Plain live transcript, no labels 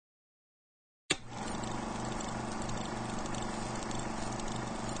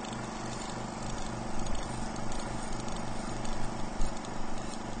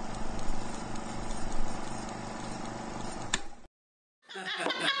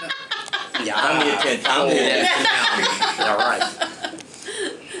Yeah, I'm the attention. I'm the attention now. All right.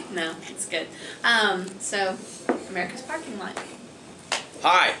 No, it's good. So, America's Parking Lot.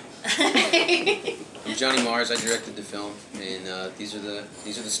 Hi. I'm Jonny Mars. I directed the film, and these are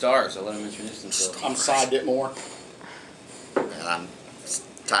the stars. I'll let them introduce themselves. I'm Sy Ditmore. And I'm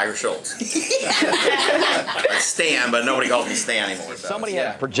Tiger Shults. That's Stan, but nobody calls me Stan anymore. So. Somebody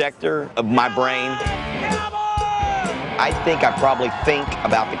had a projector of my brain. I think I probably think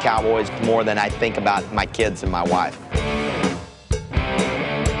about the Cowboys more than I think about my kids and my wife.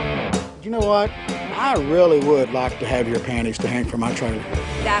 You know what? I really would like to have your panties to hang from my trailer.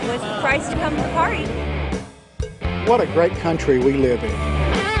 That was the price to come to the party. What a great country we live in.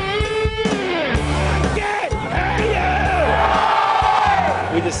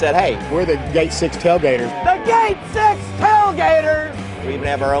 We just said, hey, We're the Gate 6 tailgaters. the Gate 6 tailgaters! We even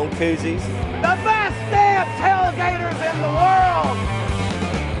have our own koozies. The best damn tailgaters in the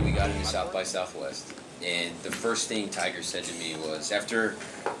world! We got into South by Southwest, and the first thing Tiger said to me was, after,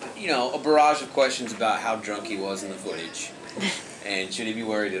 a barrage of questions about how drunk he was in the footage, and should he be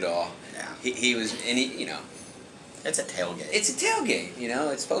worried at all, Yeah. he was, and It's a tailgate. it's a tailgate,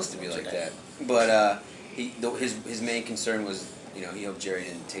 it's supposed to be like that. But his main concern was, he hoped Jerry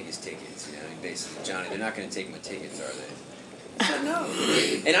didn't take his tickets. He basically, Johnny, they're not going to take my tickets, are they? I said, no.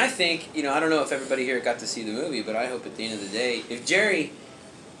 And I think, I don't know if everybody here got to see the movie, but I hope at the end of the day, if Jerry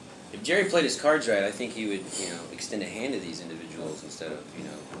played his cards right, I think he would, extend a hand to these individuals instead of,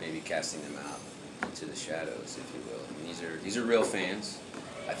 maybe casting them out into the shadows, if you will. I mean, these are real fans.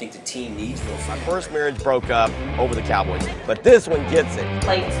 I think the team needs real My fans. first marriage broke up over the Cowboys, but this one gets it.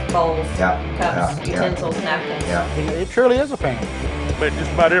 Plates, bowls, cups, utensils, napkins. It truly is a family. But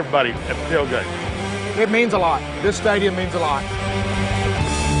just about everybody at the tailgate. It means a lot. This stadium means a lot.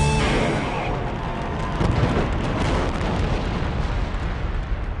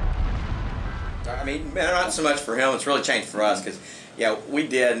 I mean, not so much for him. It's really changed for us because, we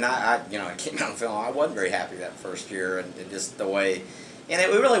did, and I came out and film. I wasn't very happy that first year, and just the way, and it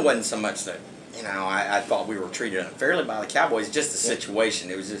really wasn't so much that, I thought we were treated unfairly by the Cowboys. Just the situation.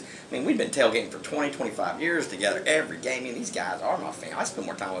 It was just, we've been tailgating for 20, 25 years together every game. These guys are my family. I spend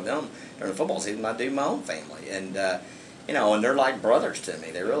more time with them during the football season than I do my own family, and and they're like brothers to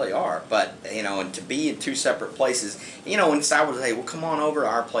me. They really are. But, and to be in two separate places, and Sy would say, well, come on over to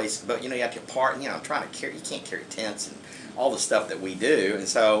our place. But, you have to part, trying to carry, you can't carry tents and all the stuff that we do. And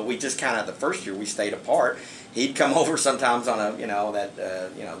so we just kind of, the first year we stayed apart. He'd come over sometimes on a,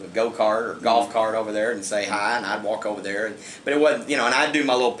 the go-kart or golf cart over there and say hi, and I'd walk over there. But it wasn't, and I'd do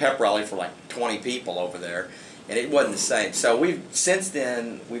my little pep rally for like 20 people over there. And it wasn't the same. So since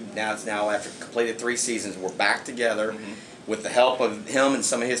now after completed 3 seasons, we're back together with the help of him and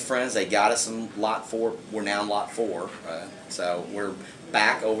some of his friends. They got us in Lot 4. We're now in Lot 4. So we're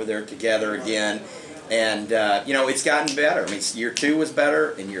back over there together again. And, it's gotten better. Year 2 was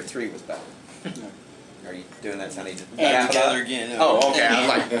better and year 3 was better. Are you doing that, Sonny? Back together again. Oh, okay.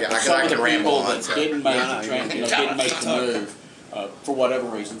 I was like, Some I of the can ramble people on. that So. didn't make didn't make the move for whatever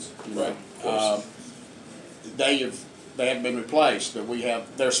reasons, they haven't been replaced, but we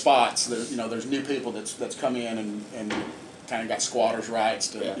have their spots. There's new people that's come in and kind of got squatters' rights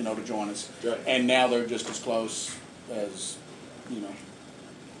to to join us, and now they're just as close as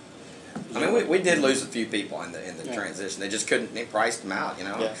we did lose a few people in the transition. They just couldn't. They priced them out,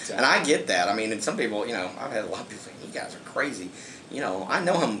 exactly. And I get that. And some people, I've had a lot of people say, "You guys are crazy." I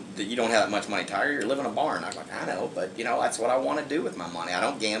know him that you don't have that much money, Tiger. You're living in a barn. I'm like, I know, but that's what I want to do with my money. I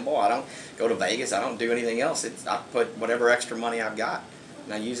don't gamble. I don't go to Vegas. I don't do anything else. I put whatever extra money I've got,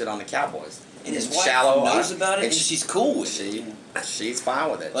 and I use it on the Cowboys. And his wife knows about it, and she's cool with it. She's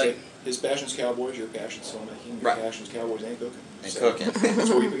fine with it. Like, his passion's Cowboys, your passion's filmmaking, your passion's Cowboys and cooking. And cooking. That's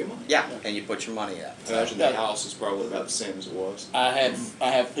where you put your money. Yeah, and you put your money up. I imagine that house is probably about the same as it was. I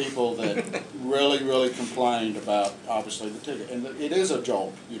have people that really complained about obviously the ticket, and it is a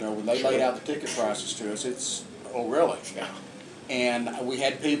jolt. When they laid out the ticket prices to us, it's really. Yeah. And we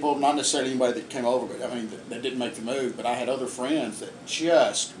had people, not necessarily anybody that came over, but that didn't make the move. But I had other friends that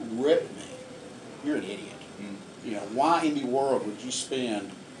just ripped me. You're an idiot. Why in the world would you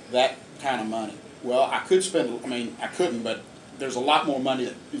spend that kind of money? Well, I could spend. I couldn't, but there's a lot more money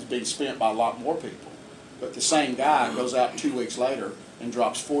that is being spent by a lot more people. But the same guy goes out 2 weeks later and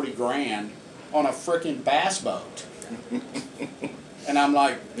drops 40 grand on a freaking bass boat. And I'm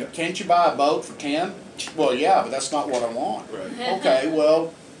like, can't you buy a boat for 10? Well, yeah, but that's not what I want. Right. Okay,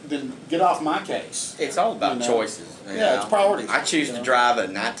 well, then get off my case. It's all about choices. Yeah, it's priorities. I choose to drive a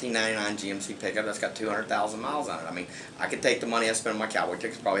 1999 GMC pickup that's got 200,000 miles on it. I could take the money I spend on my Cowboy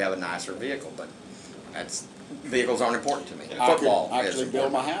tickets, probably have a nicer vehicle, but that's vehicles aren't important to me. I Football could is actually build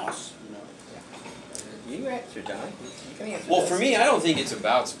important. my house. You answer, Johnny. You can answer Well, this. for me, I don't think it's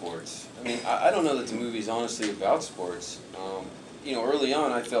about sports. I mean, I don't know that the movie's honestly about sports. You know, early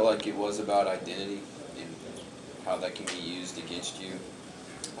on, I felt like it was about identity and how that can be used against you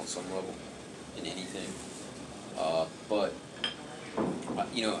on some level in anything. But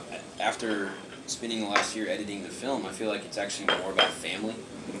you know, after spending the last year editing the film, I feel like it's actually more about family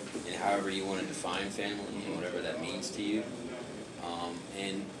and however you want to define family and whatever that means to you.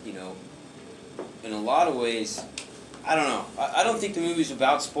 And, you know, in a lot of ways, I don't know. I don't think the movie's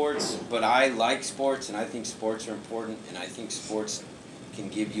about sports, but I like sports and I think sports are important and I think sports can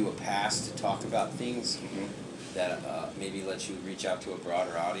give you a pass to talk about things that maybe lets you reach out to a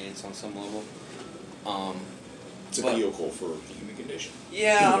broader audience on some level. It's a vehicle for the human condition.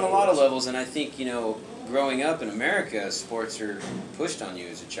 Yeah, on a lot of levels, and I think, you know, growing up in America, sports are pushed on you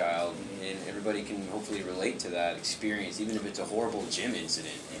as a child, and everybody can hopefully relate to that experience, even if it's a horrible gym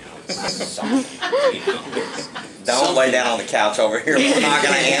incident, you know, it's something, you know. Don't lay down on the couch over here. We're not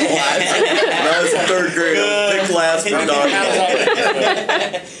going to analyze it. No, it's third grade. Big class for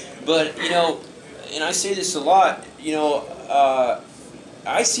dogs. But, you know, and I say this a lot, you know,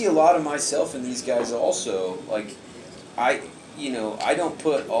 I see a lot of myself in these guys also. Like, you know, I don't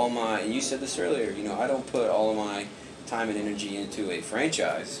put all my, and you said this earlier, you know, I don't put all of my time and energy into a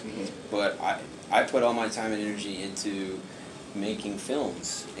franchise, but I put all my time and energy into making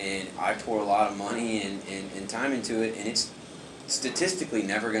films, and I pour a lot of money and time into it, and it's statistically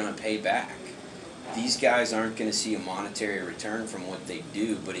never going to pay back. These guys aren't going to see a monetary return from what they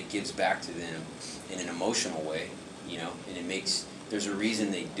do, but it gives back to them in an emotional way, you know, and it makes, there's a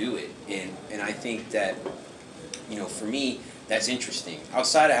reason they do it, and I think that, you know, for me, that's interesting.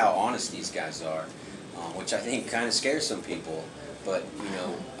 Outside of how honest these guys are, which I think kind of scares some people, but, you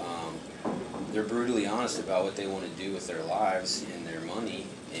know, they're brutally honest about what they want to do with their lives and their money,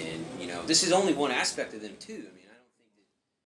 and, you know, this is only one aspect of them too. I mean,